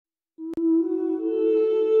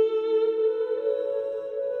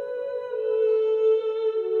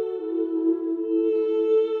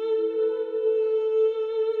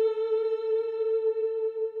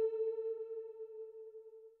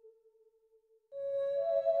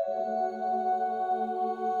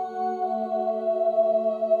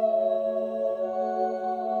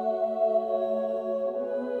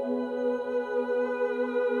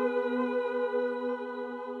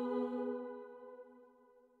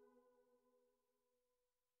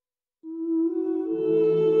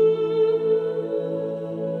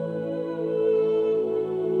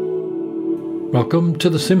Welcome to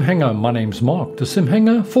the SimHanger. My name's Mark, the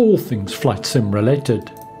SimHanger for all things flight sim related.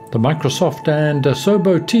 The Microsoft and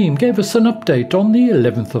Asobo team gave us an update on the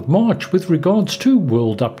 11th of March with regards to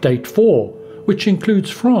World Update 4, which includes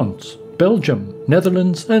France, Belgium,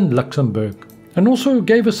 Netherlands and Luxembourg, and also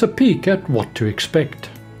gave us a peek at what to expect.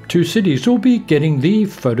 2 cities will be getting the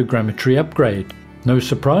photogrammetry upgrade. No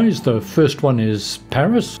surprise, the first one is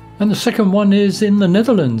Paris, and the second one is in the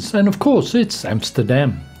Netherlands, and of course it's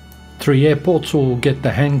Amsterdam. 3 airports will get the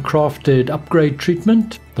handcrafted upgrade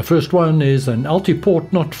treatment. The first one is an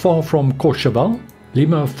Altiport not far from Courchevel,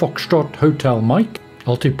 Lima Foxtrot Hotel Mike,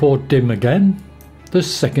 Altiport de Megan. The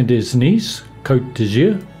second is Nice, Côte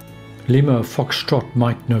d'Azur, Lima Foxtrot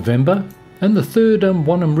Mike November. And the third and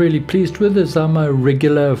one I'm really pleased with, as I'm a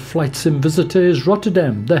regular flight sim visitor, is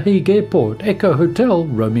Rotterdam, The Hague Airport, Echo Hotel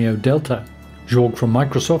Romeo Delta. Jorg from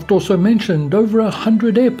Microsoft also mentioned over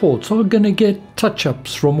 100 airports are going to get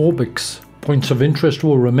touch-ups from Orbix. Points of interest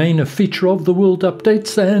will remain a feature of the world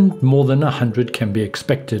updates, and more than 100 can be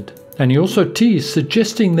expected. And he also teased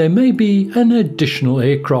suggesting there may be an additional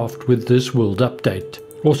aircraft with this world update.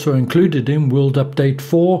 Also included in World Update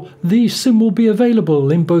 4, the sim will be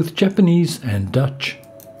available in both Japanese and Dutch.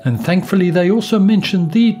 And thankfully they also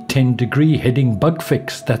mentioned the 10-degree heading bug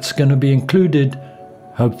fix that's going to be included,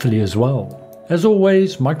 hopefully as well. As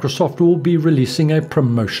always, Microsoft will be releasing a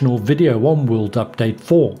promotional video on World Update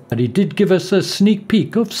 4, but he did give us a sneak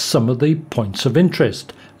peek of some of the points of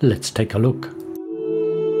interest. Let's take a look.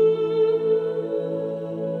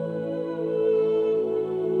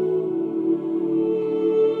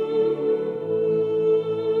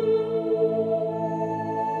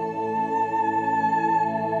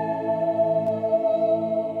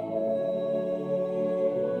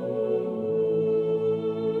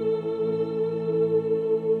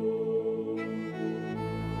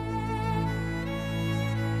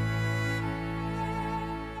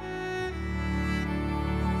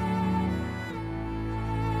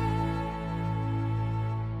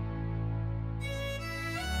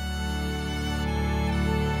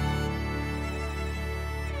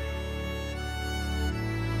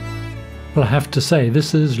 Well, I have to say,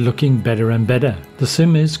 this is looking better and better. The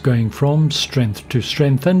sim is going from strength to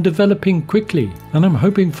strength and developing quickly, and I'm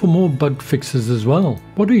hoping for more bug fixes as well.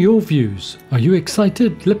 What are your views? Are you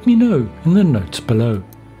excited? Let me know in the notes below.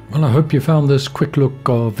 Well, I hope you found this quick look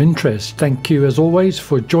of interest. Thank you as always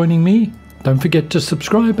for joining me. Don't forget to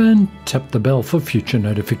subscribe and tap the bell for future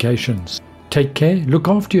notifications. Take care, look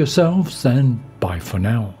after yourselves, and bye for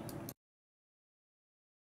now.